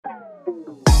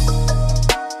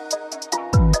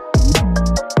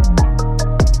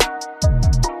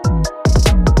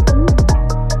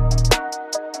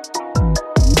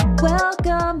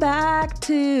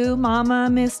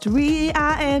Mama Mystery.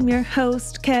 I am your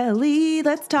host, Kelly.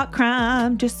 Let's talk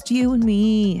crime, just you and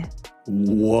me.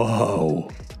 Whoa.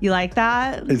 You like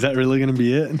that? Is that really going to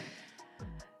be it?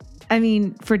 I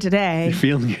mean, for today. You're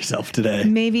feeling yourself today.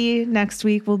 Maybe next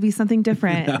week will be something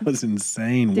different. That was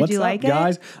insane. Did What's you up, like it?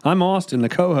 guys? I'm Austin, the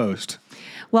co-host.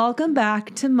 Welcome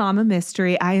back to Mama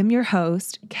Mystery. I am your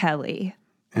host, Kelly.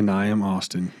 And I am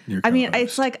Austin, your co-host. I mean,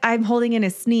 it's like I'm holding in a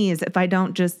sneeze if I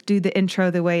don't just do the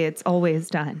intro the way it's always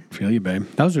done. Feel you, babe.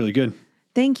 That was really good.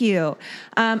 Thank you.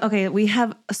 Okay, we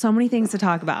have so many things to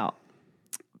talk about.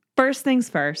 First things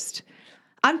first.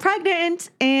 I'm pregnant,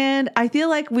 and I feel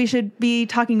like we should be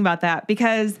talking about that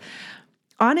because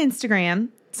on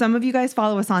Instagram, some of you guys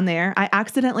follow us on there. I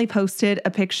accidentally posted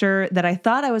a picture that I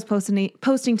thought I was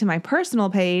posting to my personal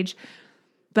page,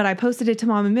 but I posted it to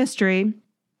Mama Mystery.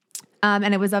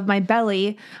 And it was of my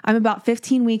belly. I'm about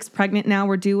 15 weeks pregnant now.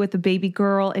 We're due with a baby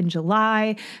girl in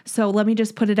July. So let me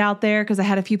just put it out there because I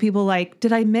had a few people like,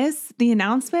 did I miss the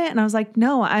announcement? And I was like,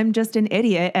 no, I'm just an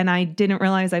idiot. And I didn't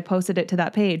realize I posted it to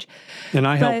that page. And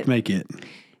I helped make it.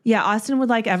 Yeah, Austin would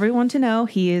like everyone to know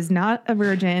he is not a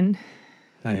virgin.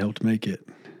 I helped make it.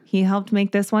 He helped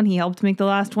make this one. He helped make the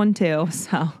last one too.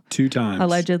 So 2 times.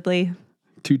 Allegedly.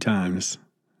 2 times.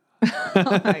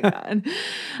 Oh my God.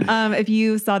 If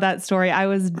you saw that story, I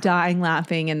was dying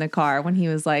laughing in the car when he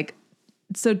was like,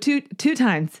 so two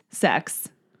times sex.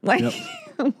 Like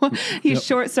he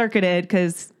short circuited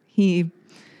because I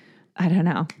don't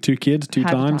know. 2 kids, 2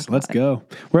 times. Let's go.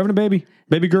 We're having a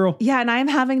baby girl. Yeah. And I'm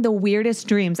having the weirdest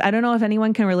dreams. I don't know if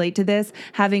anyone can relate to this,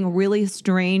 having really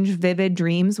strange, vivid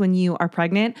dreams when you are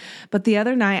pregnant. But the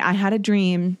other night I had a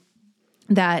dream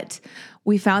that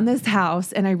we found this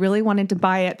house and I really wanted to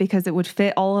buy it because it would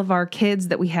fit all of our kids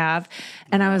that we have.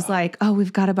 And I was like, oh,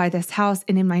 we've got to buy this house.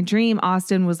 And in my dream,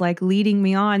 Austin was like leading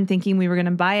me on thinking we were going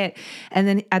to buy it. And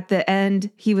then at the end,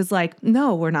 he was like,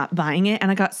 no, we're not buying it. And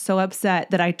I got so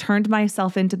upset that I turned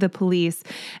myself into the police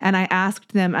and I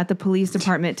asked them at the police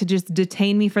department to just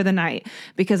detain me for the night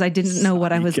because I didn't know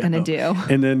what I was going to do.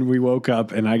 And then we woke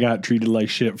up and I got treated like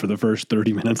shit for the first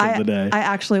 30 minutes of the day. I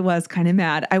actually was kind of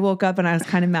mad. I woke up and I was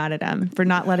kind of mad at him for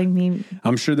not letting me.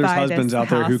 I'm sure there's husbands out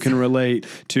there who can relate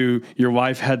to your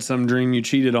wife had some dream you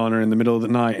cheated on her in the middle of the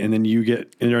night and then you're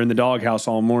in the doghouse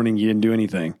all morning. You didn't do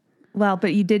anything. Well,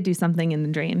 but you did do something in the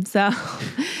dream. So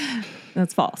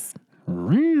that's false.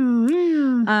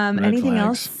 Anything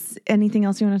else? Anything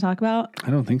else you want to talk about?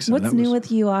 I don't think so. What's new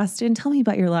with you, Austin? Tell me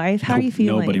about your life. How are you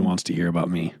feeling? Nobody wants to hear about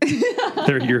me.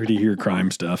 They're here to hear crime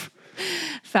stuff.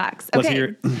 Facts. Let's Okay. hear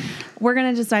it. We're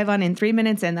going to just dive on in 3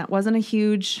 minutes in. That wasn't a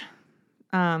huge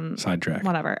sidetrack.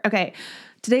 Whatever. Okay.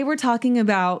 Today we're talking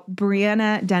about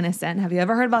Brianna Denison. Have you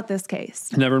ever heard about this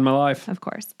case? Never in my life. Of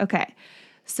course. Okay.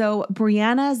 So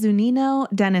Brianna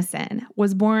Zunino Denison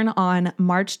was born on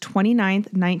March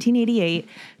 29th, 1988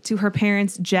 to her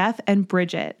parents Jeff and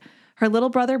Bridget. Her little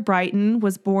brother Brighton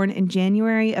was born in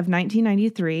January of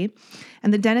 1993,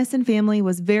 and the Denison family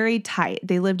was very tight.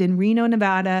 They lived in Reno,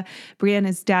 Nevada.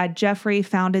 Brianna's dad, Jeffrey,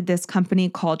 founded this company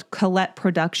called Colette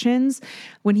Productions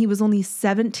when he was only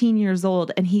 17 years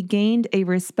old, and he gained a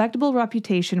respectable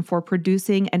reputation for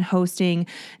producing and hosting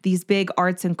these big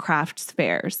arts and crafts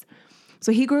fairs.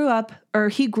 So he grew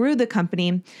the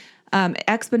company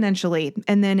exponentially.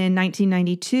 And then in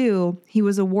 1992, he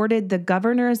was awarded the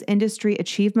Governor's Industry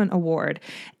Achievement Award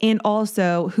and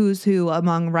also Who's Who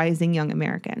among rising young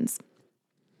Americans.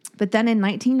 But then in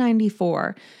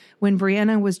 1994, when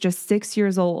Brianna was just 6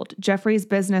 years old, Jeffrey's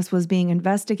business was being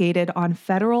investigated on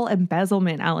federal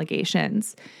embezzlement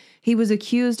allegations. He was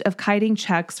accused of kiting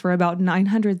checks for about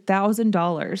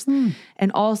 $900,000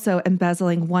 and also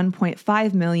embezzling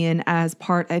 $1.5 million as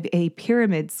part of a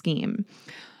pyramid scheme.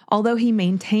 Although he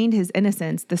maintained his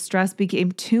innocence, the stress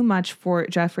became too much for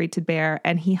Jeffrey to bear,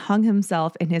 and he hung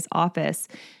himself in his office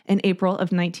in April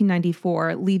of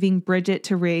 1994, leaving Bridget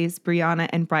to raise Brianna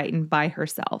and Brighton by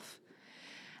herself.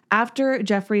 After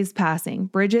Jeffrey's passing,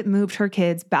 Bridget moved her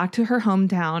kids back to her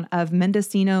hometown of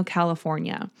Mendocino,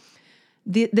 California.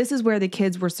 This is where the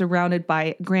kids were surrounded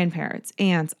by grandparents,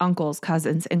 aunts, uncles,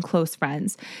 cousins, and close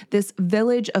friends. This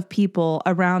village of people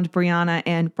around Brianna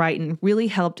and Brighton really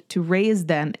helped to raise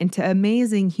them into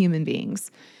amazing human beings.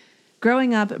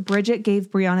 Growing up, Bridget gave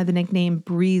Brianna the nickname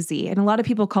Breezy, and a lot of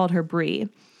people called her Bree.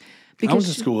 I went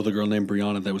to school with a girl named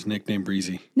Brianna that was nicknamed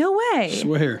Breezy. No way. I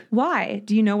swear. Why?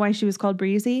 Do you know why she was called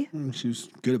Breezy? She was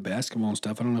good at basketball and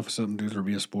stuff. I don't know if it's something to do with her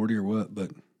being sporty or what,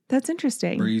 but that's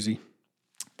interesting. Breezy.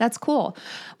 That's cool.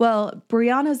 Well,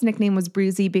 Brianna's nickname was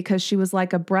Breezy because she was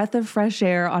like a breath of fresh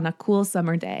air on a cool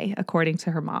summer day, according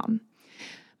to her mom.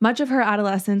 Much of her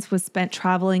adolescence was spent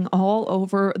traveling all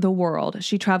over the world.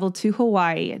 She traveled to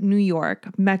Hawaii, New York,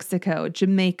 Mexico,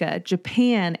 Jamaica,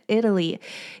 Japan, Italy,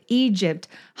 Egypt,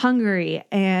 Hungary,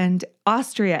 and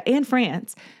Austria, and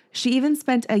France. She even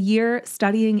spent a year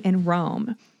studying in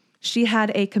Rome. She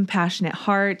had a compassionate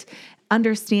heart,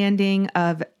 understanding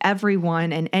of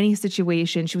everyone and any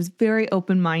situation. She was very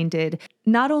open-minded.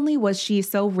 Not only was she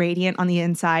so radiant on the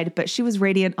inside, but she was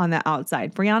radiant on the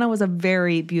outside. Brianna was a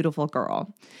very beautiful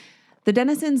girl. The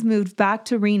Denisons moved back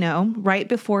to Reno right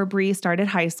before Bree started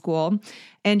high school,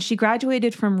 and she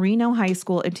graduated from Reno High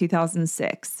School in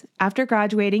 2006. After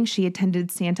graduating, she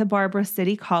attended Santa Barbara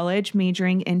City College,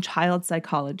 majoring in child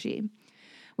psychology.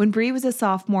 When Bree was a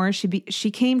sophomore,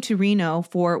 she came to Reno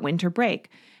for winter break,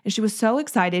 and she was so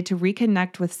excited to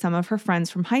reconnect with some of her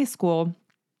friends from high school.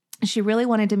 She really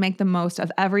wanted to make the most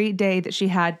of every day that she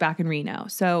had back in Reno.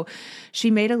 So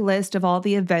she made a list of all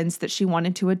the events that she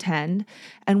wanted to attend.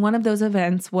 And one of those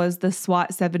events was the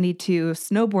SWAT 72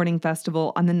 snowboarding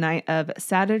festival on the night of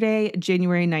Saturday,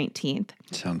 January 19th.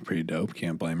 Sounds pretty dope.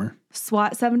 Can't blame her.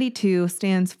 SWAT 72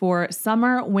 stands for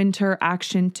Summer Winter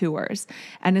Action Tours.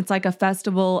 And it's like a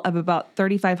festival of about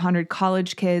 3,500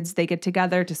 college kids. They get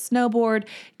together to snowboard,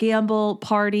 gamble,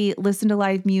 party, listen to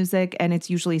live music, and it's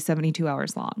usually 72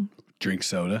 hours long. Drink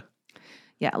soda.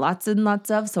 Yeah, lots and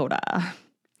lots of soda.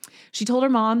 She told her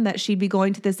mom that she'd be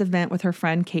going to this event with her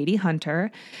friend Katie Hunter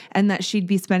and that she'd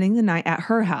be spending the night at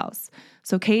her house.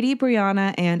 So Katie,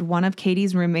 Brianna, and one of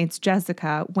Katie's roommates,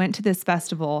 Jessica, went to this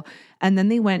festival, and then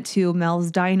they went to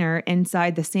Mel's Diner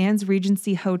inside the Sands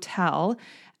Regency Hotel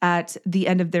at the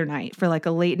end of their night for like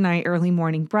a late night, early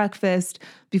morning breakfast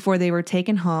before they were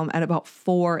taken home at about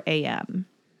 4 a.m.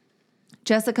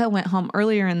 Jessica went home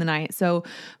earlier in the night, so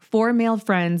 4 male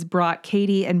friends brought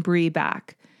Katie and Bree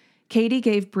back. Katie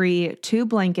gave Bree 2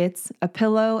 blankets, a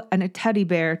pillow, and a teddy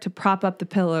bear to prop up the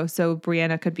pillow so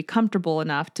Brianna could be comfortable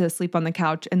enough to sleep on the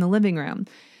couch in the living room.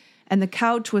 And the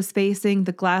couch was facing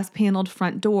the glass-paneled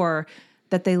front door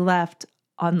that they left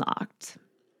unlocked.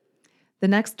 The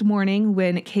next morning,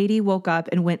 when Katie woke up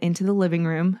and went into the living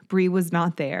room, Bree was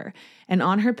not there. And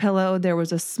on her pillow, there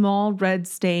was a small red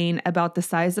stain about the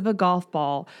size of a golf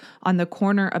ball on the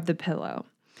corner of the pillow.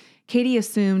 Katie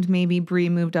assumed maybe Bree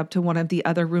moved up to one of the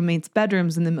other roommates'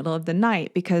 bedrooms in the middle of the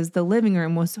night because the living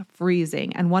room was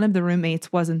freezing and one of the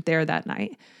roommates wasn't there that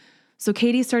night. So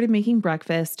Katie started making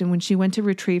breakfast, and when she went to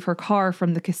retrieve her car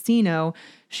from the casino,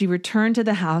 she returned to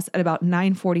the house at about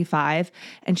 9:45,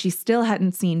 and she still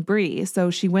hadn't seen Bree. So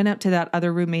she went up to that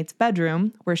other roommate's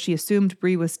bedroom, where she assumed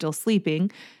Bree was still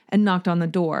sleeping, and knocked on the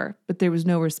door, but there was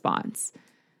no response.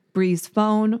 Bree's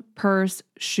phone, purse,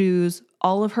 shoes,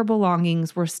 all of her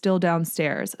belongings were still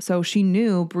downstairs, so she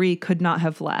knew Bree could not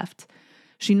have left.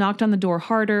 She knocked on the door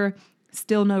harder,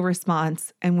 still no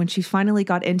response, and when she finally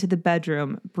got into the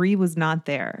bedroom, Bree was not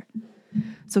there.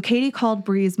 So Katie called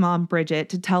Bree's mom, Bridget,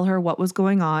 to tell her what was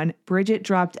going on. Bridget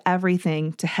dropped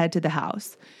everything to head to the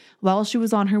house. While she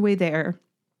was on her way there,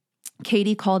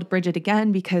 Katie called Bridget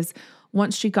again because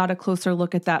once she got a closer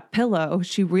look at that pillow,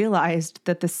 she realized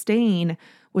that the stain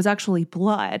was actually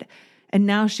blood, and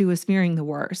now she was fearing the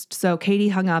worst. So Katie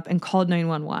hung up and called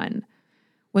 911.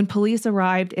 When police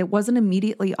arrived, it wasn't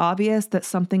immediately obvious that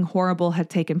something horrible had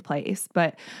taken place,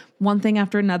 but one thing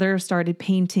after another started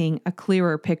painting a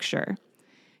clearer picture.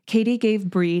 Katie gave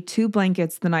Bree 2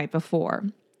 blankets the night before.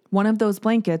 One of those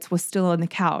blankets was still on the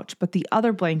couch, but the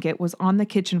other blanket was on the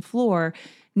kitchen floor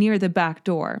near the back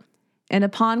door. And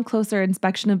upon closer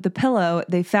inspection of the pillow,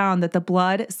 they found that the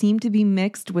blood seemed to be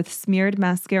mixed with smeared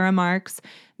mascara marks,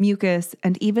 mucus,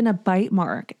 and even a bite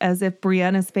mark, as if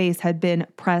Brianna's face had been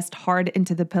pressed hard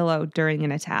into the pillow during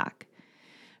an attack.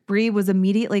 Bree was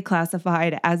immediately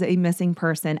classified as a missing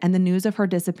person, and the news of her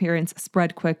disappearance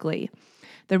spread quickly.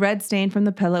 The red stain from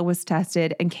the pillow was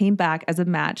tested and came back as a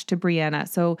match to Brianna,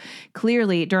 so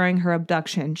clearly during her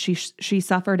abduction, she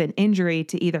suffered an injury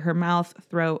to either her mouth,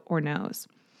 throat, or nose.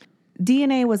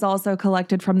 DNA was also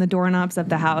collected from the doorknobs of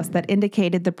the house that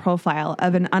indicated the profile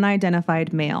of an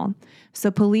unidentified male.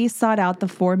 So police sought out the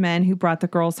 4 men who brought the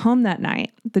girls home that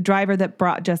night, the driver that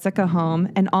brought Jessica home,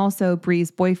 and also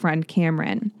Bree's boyfriend,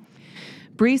 Cameron.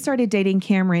 Bree started dating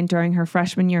Cameron during her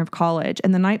freshman year of college,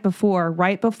 and the night before,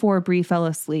 right before Bree fell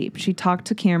asleep, she talked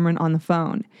to Cameron on the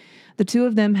phone. The 2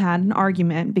 of them had an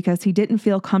argument because he didn't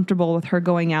feel comfortable with her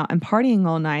going out and partying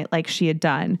all night like she had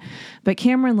done. But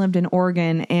Cameron lived in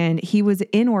Oregon, and he was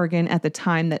in Oregon at the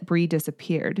time that Bree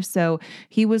disappeared. So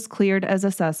he was cleared as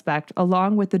a suspect,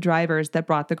 along with the drivers that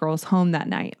brought the girls home that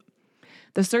night.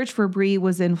 The search for Bree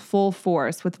was in full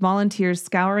force, with volunteers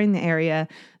scouring the area,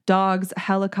 Dogs,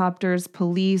 helicopters,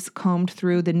 police combed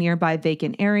through the nearby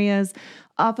vacant areas.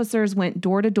 Officers went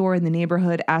door to door in the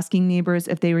neighborhood asking neighbors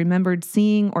if they remembered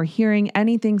seeing or hearing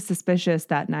anything suspicious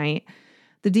that night.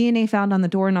 The DNA found on the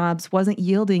doorknobs wasn't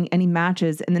yielding any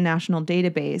matches in the national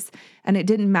database, and it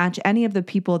didn't match any of the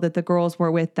people that the girls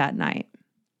were with that night.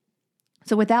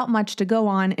 So without much to go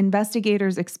on,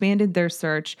 investigators expanded their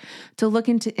search to look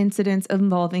into incidents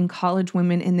involving college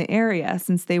women in the area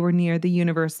since they were near the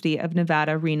University of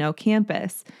Nevada, Reno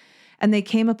campus. And they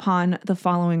came upon the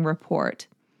following report.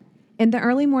 In the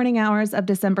early morning hours of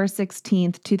December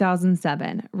 16,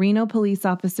 2007, Reno police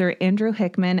officer Andrew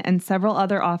Hickman and several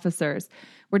other officers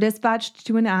were dispatched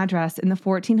to an address in the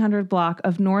 1400 block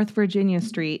of North Virginia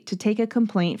Street to take a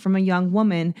complaint from a young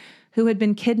woman who had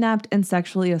been kidnapped and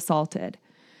sexually assaulted.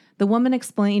 The woman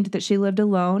explained that she lived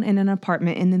alone in an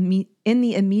apartment in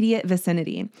the immediate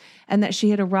vicinity and that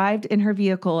she had arrived in her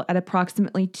vehicle at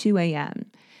approximately 2 a.m.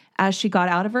 As she got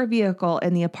out of her vehicle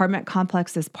in the apartment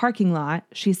complex's parking lot,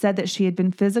 she said that she had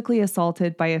been physically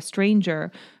assaulted by a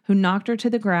stranger who knocked her to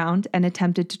the ground and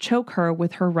attempted to choke her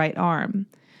with her right arm.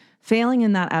 Failing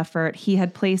in that effort, he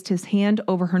had placed his hand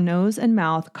over her nose and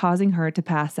mouth, causing her to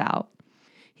pass out.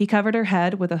 He covered her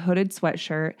head with a hooded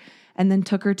sweatshirt and then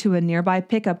took her to a nearby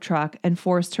pickup truck and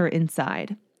forced her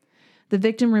inside. The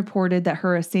victim reported that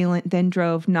her assailant then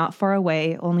drove not far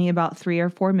away, only about 3 or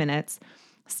 4 minutes,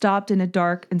 stopped in a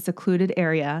dark and secluded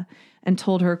area, and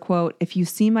told her, quote, "If you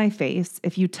see my face,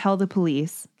 if you tell the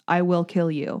police, I will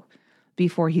kill you,"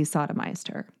 before he sodomized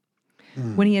her.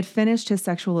 When he had finished his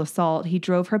sexual assault, he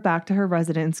drove her back to her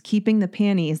residence, keeping the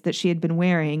panties that she had been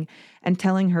wearing and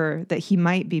telling her that he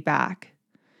might be back.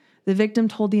 The victim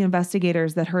told the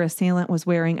investigators that her assailant was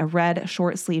wearing a red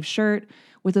short-sleeve shirt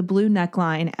with a blue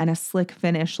neckline and a slick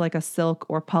finish like a silk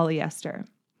or polyester.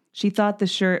 She thought the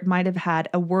shirt might have had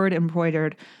a word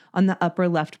embroidered on the upper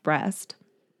left breast.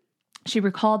 She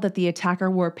recalled that the attacker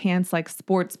wore pants like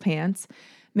sports pants,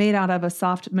 made out of a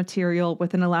soft material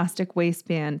with an elastic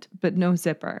waistband, but no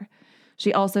zipper.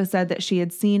 She also said that she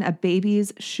had seen a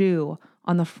baby's shoe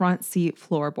on the front seat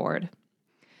floorboard.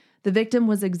 The victim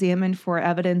was examined for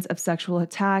evidence of sexual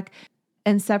attack,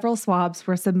 and several swabs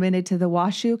were submitted to the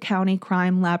Washoe County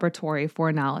Crime Laboratory for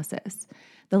analysis.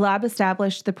 The lab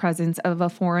established the presence of a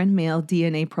foreign male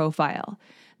DNA profile.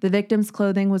 The victim's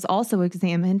clothing was also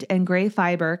examined, and gray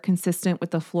fiber consistent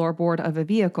with the floorboard of a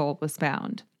vehicle was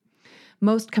found.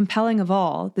 Most compelling of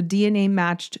all, the DNA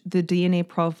matched the DNA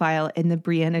profile in the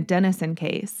Brianna Denison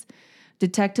case.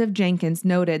 Detective Jenkins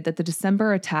noted that the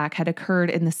December attack had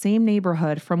occurred in the same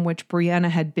neighborhood from which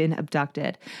Brianna had been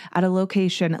abducted, at a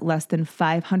location less than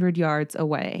 500 yards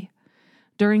away.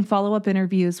 During follow-up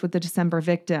interviews with the December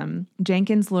victim,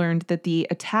 Jenkins learned that the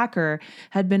attacker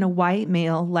had been a white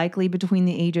male, likely between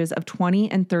the ages of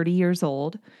 20 and 30 years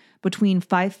old, between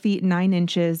 5 feet 9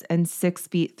 inches and 6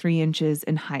 feet 3 inches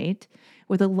in height,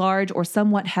 with a large or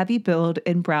somewhat heavy build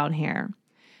and brown hair.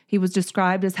 He was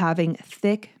described as having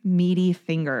thick, meaty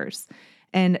fingers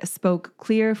and spoke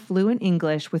clear, fluent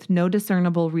English with no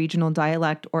discernible regional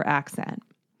dialect or accent.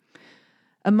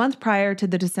 A month prior to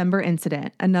the December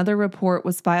incident, another report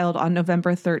was filed on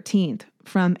November 13th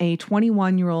from a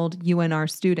 21-year-old UNR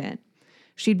student.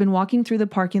 She'd been walking through the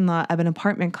parking lot of an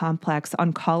apartment complex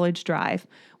on College Drive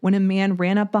when a man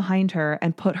ran up behind her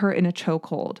and put her in a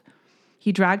chokehold.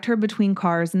 He dragged her between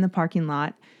cars in the parking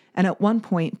lot and at one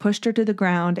point pushed her to the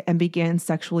ground and began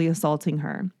sexually assaulting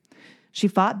her. She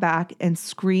fought back and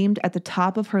screamed at the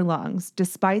top of her lungs,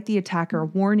 despite the attacker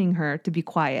warning her to be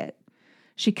quiet.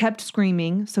 She kept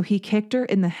screaming, so he kicked her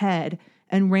in the head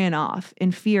and ran off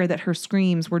in fear that her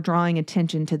screams were drawing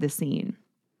attention to the scene.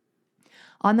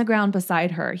 On the ground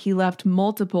beside her, he left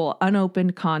multiple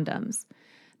unopened condoms.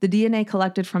 The DNA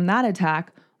collected from that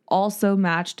attack also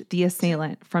matched the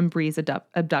assailant from Bree's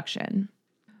abduction.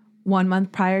 1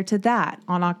 month prior to that,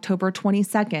 on October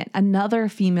 22nd, another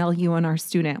female UNR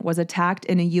student was attacked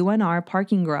in a UNR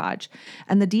parking garage,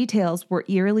 and the details were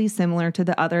eerily similar to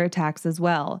the other attacks as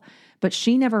well. But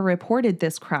she never reported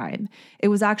this crime. It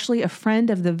was actually a friend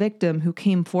of the victim who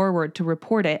came forward to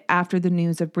report it after the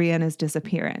news of Brianna's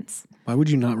disappearance. Why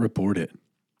would you not report it?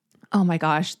 Oh my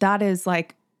gosh, that is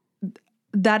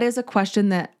a question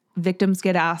that victims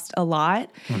get asked a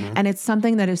lot, and it's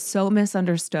something that is so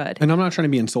misunderstood. And I'm not trying to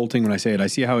be insulting when I say it. I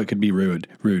see how it could be rude.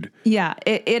 Yeah,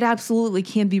 it absolutely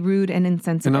can be rude and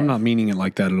insensitive. And I'm not meaning it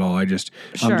like that at all. I'm just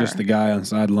the guy on the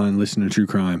sideline listening to true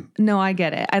crime. No, I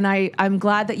get it. And I'm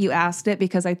glad that you asked it,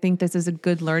 because I think this is a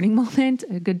good learning moment,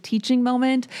 a good teaching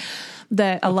moment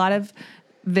that a lot of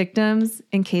Victims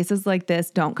in cases like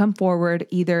this don't come forward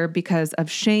either because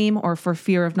of shame or for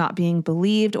fear of not being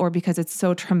believed or because it's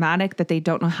so traumatic that they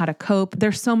don't know how to cope.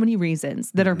 There's so many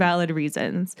reasons that are valid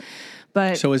reasons.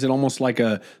 But so is it almost like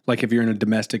if you're in a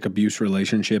domestic abuse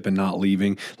relationship and not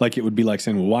leaving, like it would be like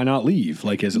saying, well, why not leave?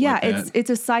 Like, is it like that? It's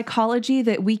a psychology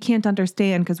that we can't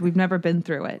understand because we've never been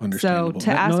through it. So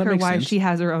to ask her why she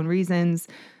has her own reasons,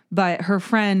 but her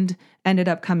friend ended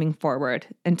up coming forward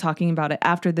and talking about it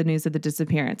after the news of the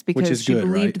disappearance because she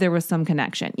believed there was some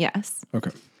connection. Yes.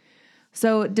 Okay.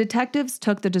 So detectives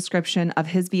took the description of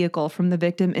his vehicle from the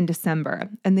victim in December,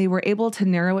 and they were able to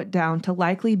narrow it down to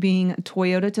likely being a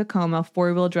Toyota Tacoma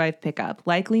four-wheel drive pickup,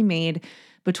 likely made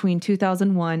between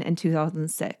 2001 and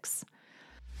 2006.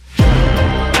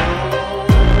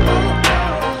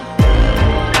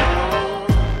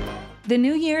 The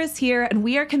new year is here, and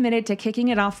we are committed to kicking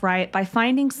it off right by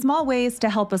finding small ways to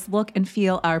help us look and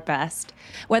feel our best.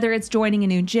 Whether it's joining a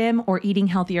new gym or eating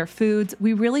healthier foods,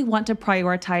 we really want to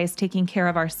prioritize taking care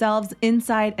of ourselves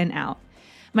inside and out.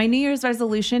 My New Year's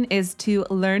resolution is to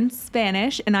learn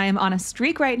Spanish, and I am on a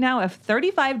streak right now of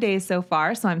 35 days so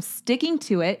far, so I'm sticking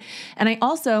to it. And I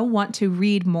also want to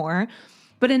read more.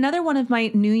 But another one of my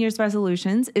New Year's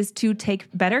resolutions is to take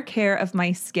better care of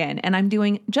my skin, and I'm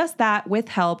doing just that with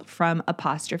help from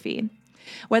Apostrophe.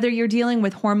 Whether you're dealing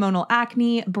with hormonal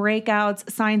acne, breakouts,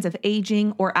 signs of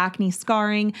aging, or acne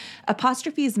scarring,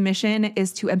 Apostrophe's mission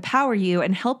is to empower you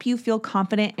and help you feel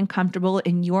confident and comfortable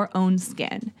in your own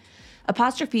skin.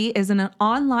 Apostrophe is an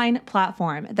online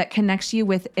platform that connects you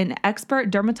with an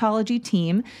expert dermatology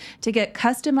team to get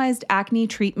customized acne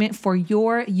treatment for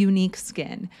your unique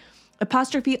skin.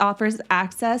 Apostrophe offers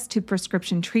access to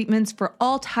prescription treatments for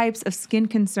all types of skin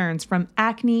concerns, from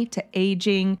acne to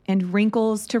aging and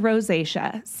wrinkles to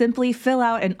rosacea. Simply fill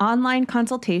out an online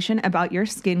consultation about your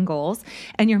skin goals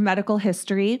and your medical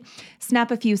history,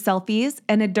 snap a few selfies,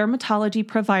 and a dermatology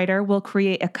provider will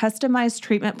create a customized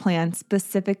treatment plan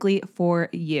specifically for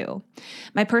you.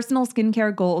 My personal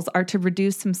skincare goals are to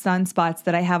reduce some sunspots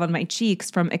that I have on my cheeks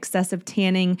from excessive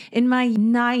tanning in my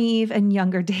naive and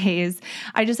younger days.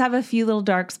 I just have a few little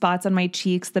dark spots on my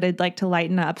cheeks that I'd like to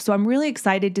lighten up. So I'm really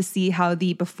excited to see how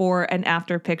the before and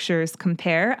after pictures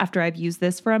compare after I've used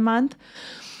this for a month.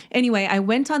 Anyway, I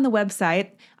went on the website.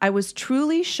 I was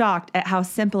truly shocked at how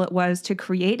simple it was to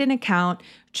create an account,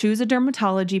 choose a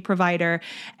dermatology provider,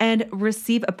 and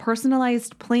receive a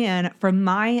personalized plan for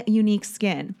my unique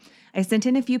skin. I sent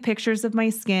in a few pictures of my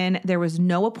skin. There was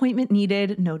no appointment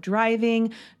needed, no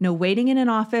driving, no waiting in an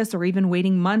office, or even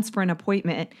waiting months for an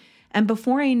appointment. And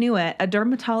before I knew it, a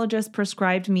dermatologist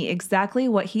prescribed me exactly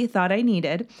what he thought I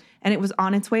needed, and it was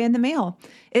on its way in the mail.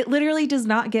 It literally does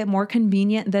not get more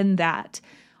convenient than that.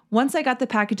 Once I got the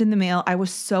package in the mail, I was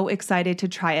so excited to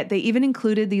try it. They even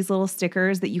included these little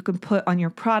stickers that you can put on your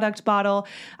product bottle.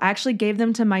 I actually gave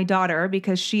them to my daughter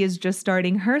because she is just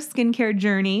starting her skincare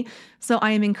journey. So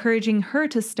I am encouraging her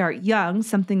to start young,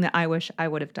 something that I wish I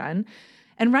would have done.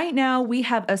 And right now we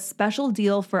have a special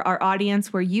deal for our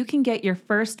audience where you can get your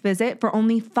first visit for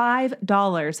only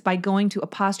 $5 by going to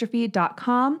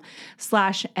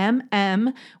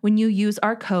apostrophe.com/MM when you use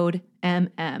our code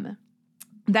MM.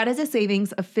 That is a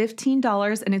savings of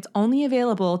 $15, and it's only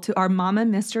available to our Mama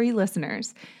Mystery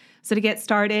listeners. So to get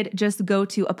started, just go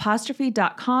to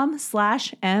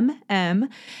apostrophe.com/MM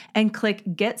and click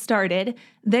Get Started.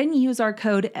 Then use our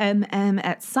code MM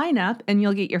at sign up, and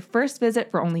you'll get your first visit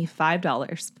for only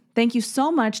 $5. Thank you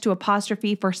so much to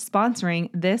Apostrophe for sponsoring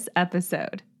this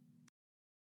episode.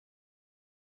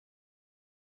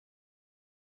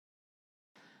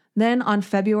 Then on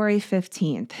February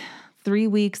 15th, 3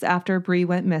 weeks after Bree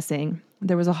went missing,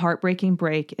 there was a heartbreaking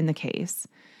break in the case.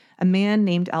 A man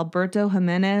named Alberto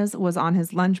Jimenez was on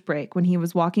his lunch break when he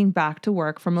was walking back to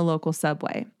work from a local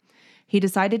Subway. He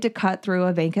decided to cut through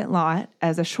a vacant lot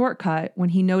as a shortcut when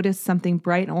he noticed something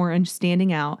bright orange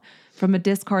standing out from a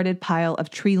discarded pile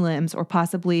of tree limbs, or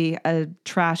possibly a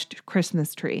trashed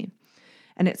Christmas tree.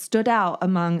 And it stood out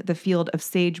among the field of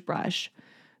sagebrush.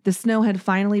 The snow had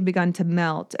finally begun to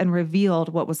melt and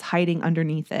revealed what was hiding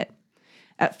underneath it.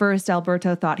 At first,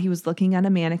 Alberto thought he was looking at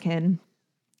a mannequin,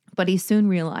 but he soon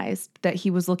realized that he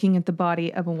was looking at the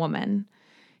body of a woman.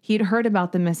 He'd heard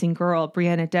about the missing girl,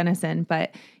 Brianna Denison,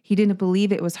 but he didn't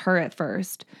believe it was her at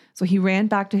first, so he ran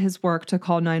back to his work to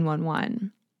call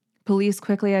 911. Police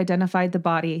quickly identified the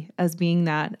body as being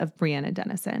that of Brianna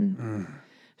Denison.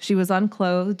 She was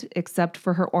unclothed except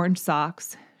for her orange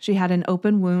socks. She had an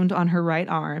open wound on her right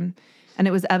arm, and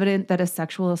it was evident that a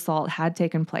sexual assault had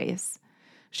taken place.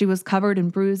 She was covered in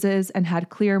bruises and had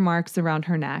clear marks around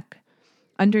her neck.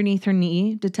 Underneath her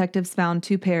knee, detectives found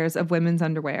 2 pairs of women's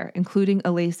underwear, including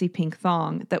a lacy pink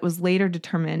thong that was later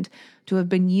determined to have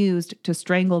been used to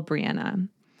strangle Brianna.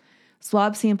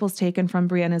 Swab samples taken from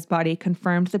Brianna's body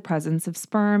confirmed the presence of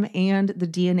sperm, and the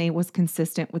DNA was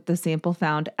consistent with the sample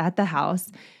found at the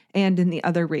house and in the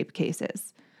other rape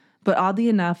cases. But oddly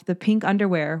enough, the pink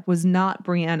underwear was not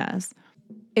Brianna's.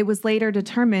 It was later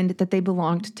determined that they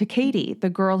belonged to Katie,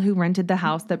 the girl who rented the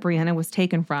house that Brianna was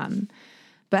taken from.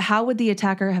 But how would the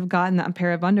attacker have gotten that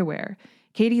pair of underwear?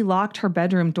 Katie locked her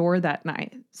bedroom door that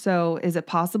night. So is it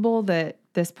possible that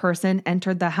this person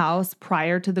entered the house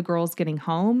prior to the girls getting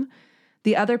home?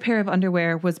 The other pair of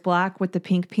underwear was black with the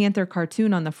Pink Panther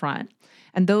cartoon on the front,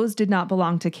 and those did not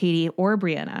belong to Katie or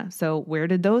Brianna. So where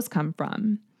did those come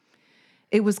from?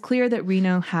 It was clear that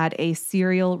Reno had a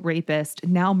serial rapist,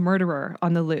 now murderer,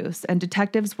 on the loose, and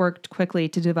detectives worked quickly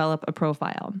to develop a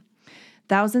profile.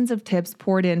 Thousands of tips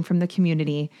poured in from the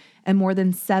community, and more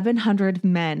than 700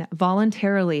 men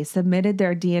voluntarily submitted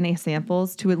their DNA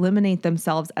samples to eliminate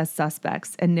themselves as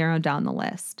suspects and narrow down the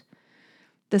list.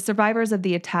 The survivors of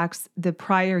the attacks the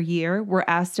prior year were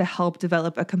asked to help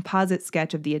develop a composite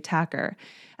sketch of the attacker,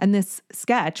 and this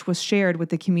sketch was shared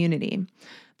with the community.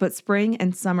 But spring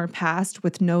and summer passed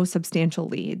with no substantial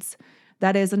leads.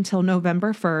 That is until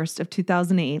November 1st of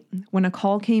 2008, when a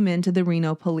call came in to the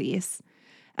Reno police.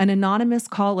 An anonymous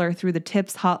caller through the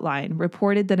TIPS hotline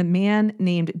reported that a man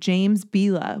named James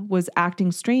Bila was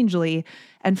acting strangely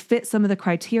and fit some of the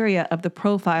criteria of the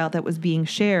profile that was being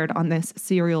shared on this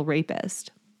serial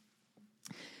rapist.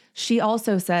 She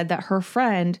also said that her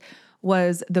friend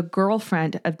was the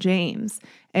girlfriend of James,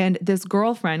 and this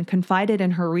girlfriend confided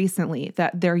in her recently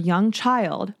that their young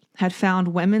child had found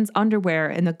women's underwear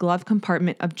in the glove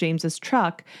compartment of James's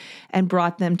truck and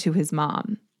brought them to his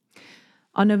mom.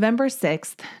 On November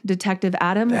 6th, Detective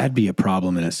Adam... That'd be a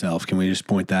problem in itself. Can we just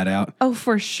point that out? Oh,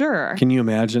 for sure. Can you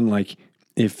imagine, like,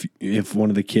 if one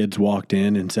of the kids walked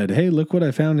in and said, hey, look what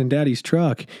I found in Daddy's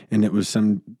truck, and it was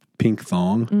some pink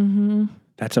thong? Mm-hmm.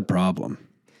 That's a problem.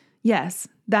 Yes,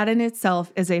 that in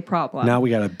itself is a problem. Now we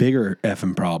got a bigger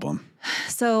effing problem.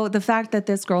 So the fact that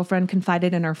this girlfriend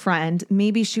confided in her friend,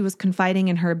 maybe she was confiding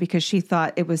in her because she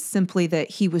thought it was simply that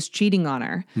he was cheating on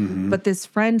her. Mm-hmm. But this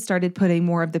friend started putting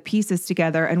more of the pieces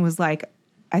together and was like,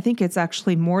 I think it's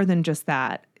actually more than just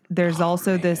that. There's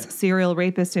also this serial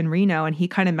rapist in Reno, and he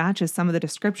kind of matches some of the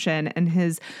description, and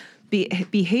his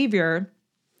behavior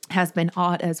has been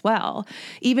odd as well.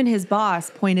 Even his boss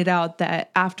pointed out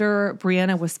that after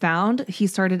Brianna was found, he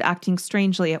started acting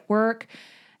strangely at work,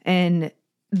 and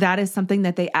that is something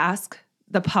that they ask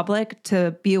the public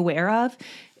to be aware of,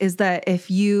 is that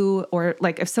if you, or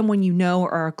like if someone you know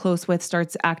or are close with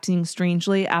starts acting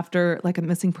strangely after like a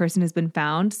missing person has been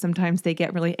found, sometimes they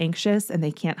get really anxious and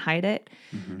they can't hide it.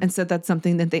 Mm-hmm. And so that's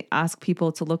something that they ask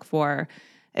people to look for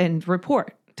and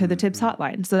report to the TIPS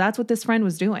hotline. So that's what this friend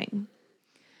was doing.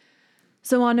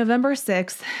 So on November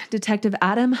 6th, Detective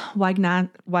Adam I'm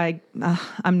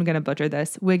going to butcher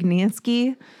this,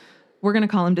 Wignansky, we're going to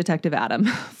call him Detective Adam,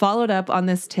 followed up on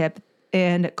this tip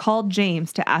and called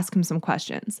James to ask him some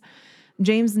questions.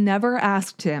 James never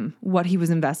asked him what he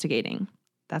was investigating.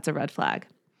 That's a red flag.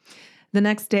 The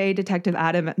next day, Detective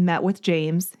Adam met with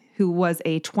James, who was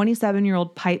a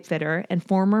 27-year-old pipe fitter and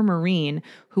former Marine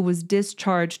who was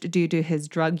discharged due to his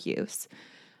drug use.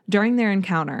 During their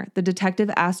encounter, the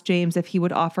detective asked James if he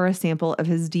would offer a sample of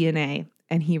his DNA,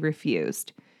 and he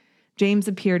refused. James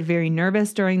appeared very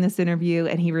nervous during this interview,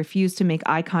 and he refused to make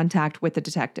eye contact with the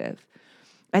detective.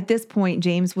 At this point,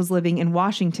 James was living in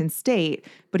Washington State,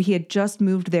 but he had just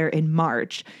moved there in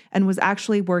March and was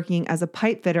actually working as a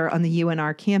pipe fitter on the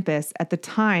UNR campus at the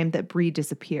time that Bree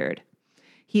disappeared.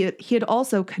 He had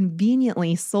also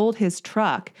conveniently sold his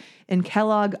truck in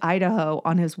Kellogg, Idaho,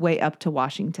 on his way up to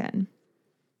Washington.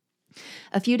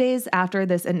 A few days after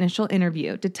this initial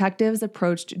interview, detectives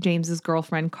approached James's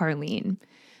girlfriend, Carlene.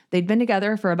 They'd been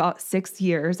together for about 6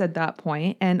 years at that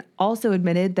point and also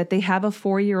admitted that they have a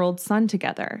 4-year-old son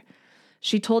together.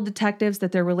 She told detectives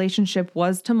that their relationship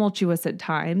was tumultuous at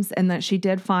times and that she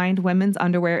did find women's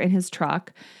underwear in his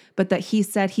truck, but that he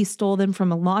said he stole them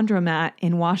from a laundromat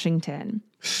in Washington.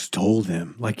 Stole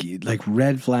them? Like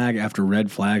red flag after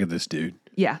red flag of this dude.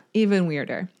 Yeah, even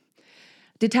weirder.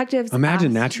 Detectives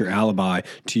imagine that's your alibi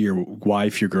to your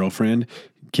wife, your girlfriend.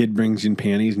 Kid brings in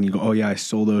panties and you go, oh yeah, I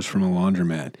stole those from a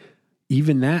laundromat.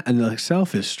 Even that in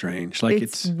itself is strange. Like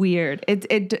it's weird.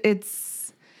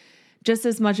 It's just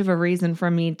as much of a reason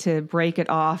for me to break it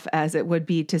off as it would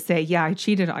be to say, yeah, I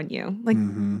cheated on you. Like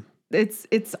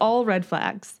it's all red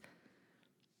flags.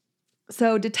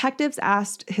 So detectives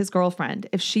asked his girlfriend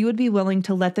if she would be willing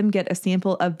to let them get a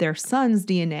sample of their son's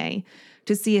DNA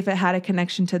to see if it had a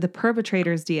connection to the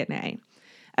perpetrator's DNA.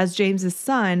 As James's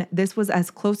son, this was as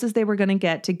close as they were going to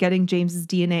get to getting James's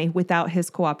DNA without his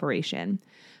cooperation.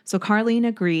 So Carlene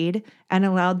agreed and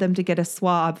allowed them to get a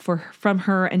swab from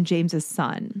her and James's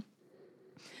son.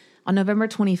 On November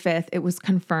 25th, it was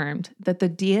confirmed that the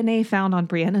DNA found on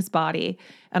Brianna's body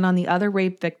and on the other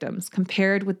rape victims,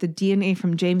 compared with the DNA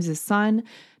from James's son,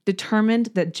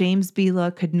 determined that James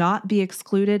Bila could not be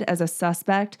excluded as a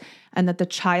suspect and that the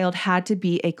child had to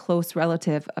be a close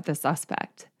relative of the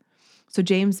suspect. So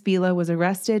James Bila was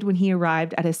arrested when he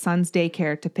arrived at his son's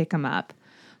daycare to pick him up,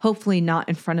 hopefully not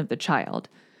in front of the child.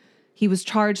 He was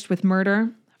charged with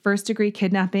murder, first-degree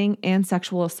kidnapping, and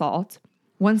sexual assault.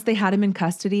 Once they had him in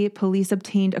custody, police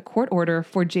obtained a court order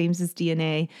for James's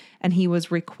DNA, and he was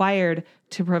required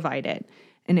to provide it.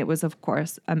 And it was, of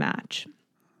course, a match.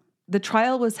 The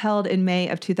trial was held in May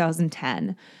of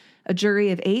 2010. A jury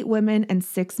of 8 women and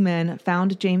 6 men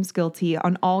found James guilty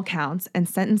on all counts and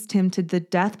sentenced him to the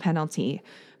death penalty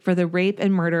for the rape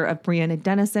and murder of Brianna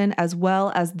Denison, as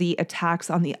well as the attacks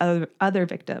on the other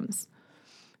victims.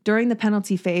 During the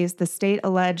penalty phase, the state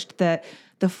alleged that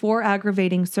the 4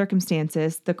 aggravating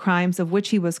circumstances, the crimes of which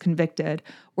he was convicted,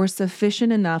 were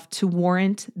sufficient enough to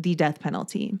warrant the death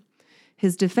penalty.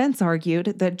 His defense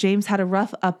argued that James had a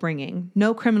rough upbringing,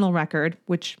 no criminal record,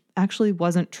 which actually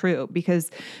wasn't true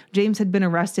because James had been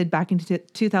arrested back in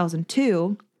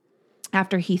 2002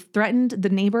 after he threatened the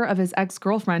neighbor of his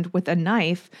ex-girlfriend with a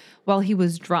knife while he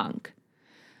was drunk.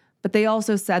 But they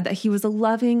also said that he was a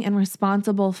loving and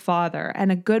responsible father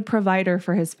and a good provider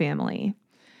for his family.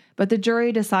 But the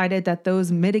jury decided that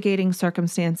those mitigating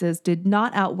circumstances did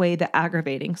not outweigh the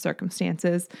aggravating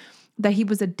circumstances, that he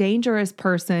was a dangerous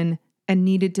person and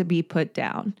needed to be put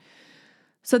down.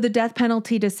 So the death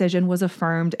penalty decision was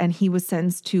affirmed, and he was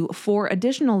sentenced to 4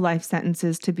 additional life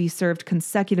sentences to be served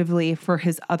consecutively for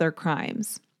his other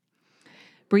crimes.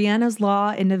 Brianna's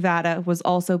law in Nevada was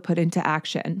also put into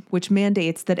action, which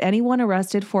mandates that anyone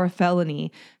arrested for a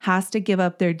felony has to give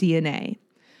up their DNA.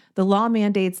 The law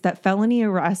mandates that felony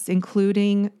arrests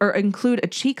include a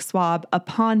cheek swab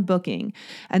upon booking,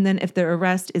 and then if the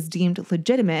arrest is deemed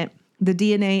legitimate, the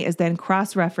DNA is then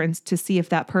cross-referenced to see if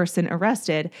that person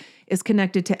arrested is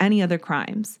connected to any other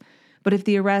crimes. But if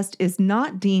the arrest is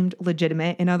not deemed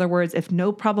legitimate, in other words, if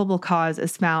no probable cause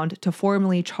is found to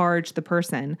formally charge the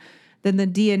person, then the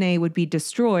DNA would be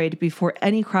destroyed before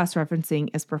any cross-referencing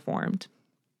is performed.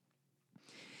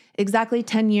 Exactly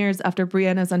 10 years after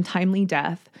Brianna's untimely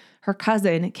death, her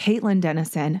cousin, Caitlin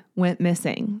Denison, went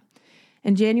missing.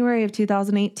 In January of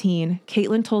 2018,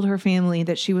 Caitlin told her family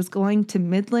that she was going to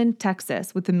Midland,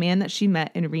 Texas with the man that she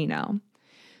met in Reno.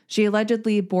 She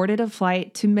allegedly boarded a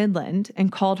flight to Midland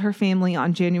and called her family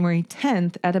on January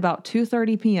 10th at about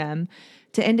 2:30 p.m.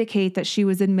 to indicate that she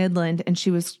was in Midland and she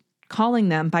was calling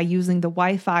them by using the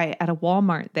Wi-Fi at a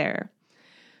Walmart there.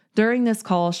 During this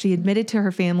call, she admitted to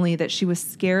her family that she was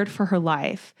scared for her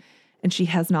life, and she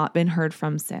has not been heard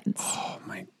from since. Oh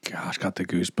my gosh, got the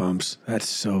goosebumps. That's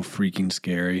so freaking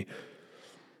scary.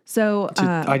 So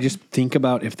I just think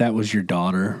about if that was your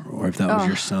daughter or if that was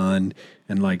your son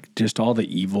and like just all the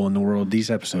evil in the world. These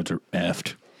episodes are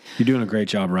effed. You're doing a great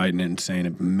job writing it and saying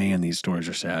it. Man, these stories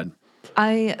are sad.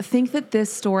 I think that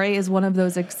this story is one of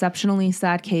those exceptionally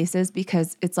sad cases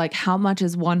because it's like, how much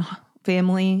is one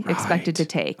family expected to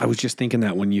take? I was just thinking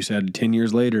that when you said 10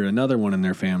 years later, another one in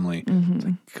their family. It's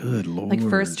like, good Lord. Like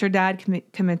first her dad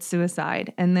commits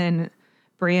suicide, and then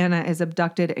Brianna is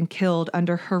abducted and killed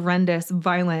under horrendous,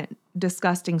 violent,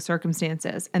 disgusting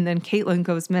circumstances. And then Caitlin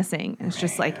goes missing. And it's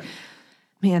just like,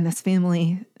 man, this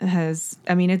family has,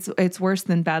 I mean, it's worse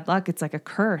than bad luck. It's like a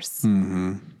curse.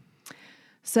 Mm-hmm.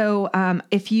 So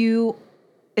if you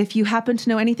happen to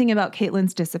know anything about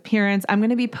Caitlin's disappearance, I'm going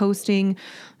to be posting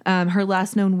her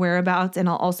last known whereabouts, and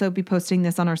I'll also be posting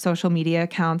this on our social media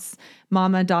accounts,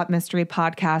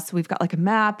 mama.mysterypodcast. We've got like a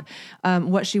map,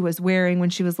 what she was wearing when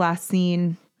she was last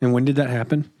seen. And when did that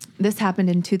happen? This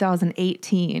happened in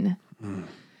 2018.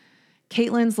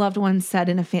 Caitlin's loved ones said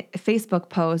in a Facebook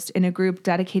post in a group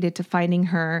dedicated to finding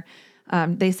her,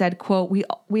 they said, quote,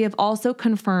 we have also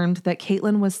confirmed that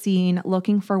Caitlin was seen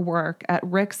looking for work at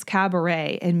Rick's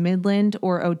Cabaret in Midland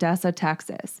or Odessa,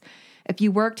 Texas. If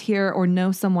you worked here or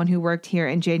know someone who worked here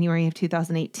in January of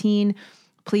 2018,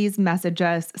 please message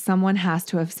us. Someone has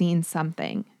to have seen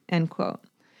something, end quote.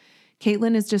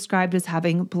 Caitlin is described as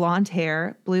having blonde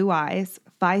hair, blue eyes,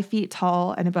 5 feet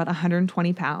tall, and about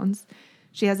 120 pounds.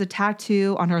 She has a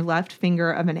tattoo on her left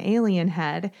finger of an alien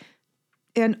head,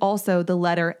 and also the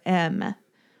letter M.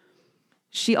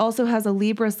 She also has a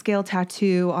Libra scale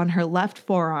tattoo on her left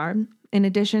forearm, In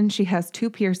addition, she has 2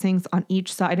 piercings on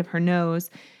each side of her nose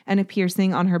and a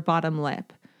piercing on her bottom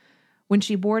lip. When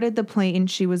she boarded the plane,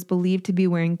 she was believed to be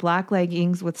wearing black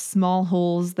leggings with small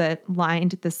holes that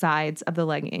lined the sides of the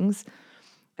leggings,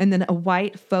 and then a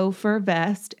white faux fur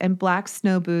vest and black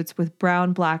snow boots with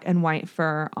brown, black, and white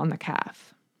fur on the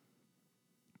calf.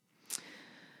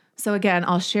 So again,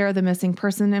 I'll share the missing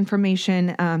person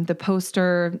information, the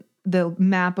poster, the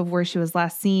map of where she was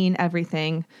last seen,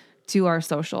 everything to our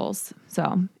socials.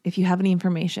 So if you have any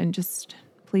information, just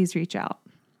please reach out.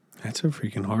 That's a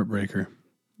freaking heartbreaker.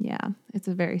 Yeah, it's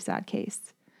a very sad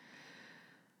case.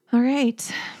 All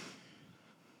right.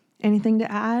 Anything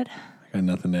to add? I got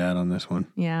nothing to add on this one.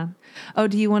 Yeah. Oh,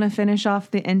 do you want to finish off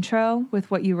the intro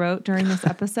with what you wrote during this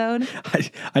episode?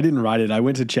 I didn't write it. I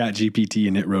went to ChatGPT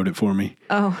and it wrote it for me.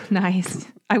 Oh, nice.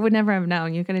 I would never have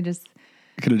known. You could have just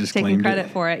taken credit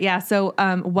for it. Yeah. So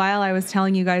while I was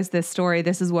telling you guys this story,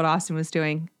 this is what Austin was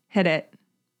doing. Hit it.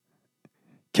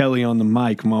 Kelly on the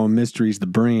mic, Mama Mystery's the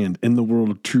brand. In the world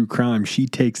of true crime, she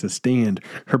takes a stand.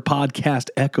 Her podcast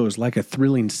echoes like a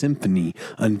thrilling symphony,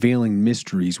 unveiling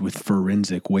mysteries with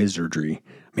forensic wizardry.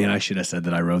 Man, I should have said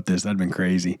that I wrote this. That'd been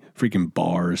crazy. Freaking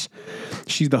bars.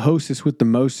 She's the hostess with the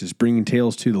mostest, bringing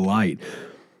tales to the light.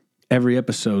 Every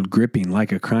episode gripping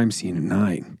like a crime scene at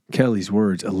night. Kelly's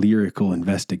words, a lyrical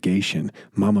investigation.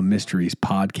 Mama Mystery's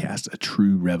podcast, a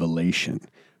true revelation.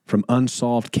 From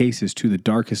unsolved cases to the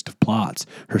darkest of plots,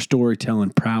 her storytelling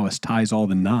prowess ties all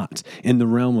the knots. In the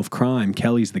realm of crime,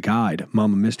 Kelly's the guide.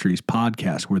 Mama Mystery's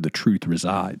podcast, where the truth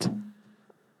resides.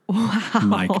 Wow.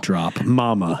 Mic drop.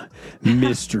 Mama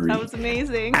Mystery. That was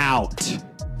amazing. Out.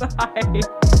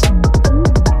 Bye.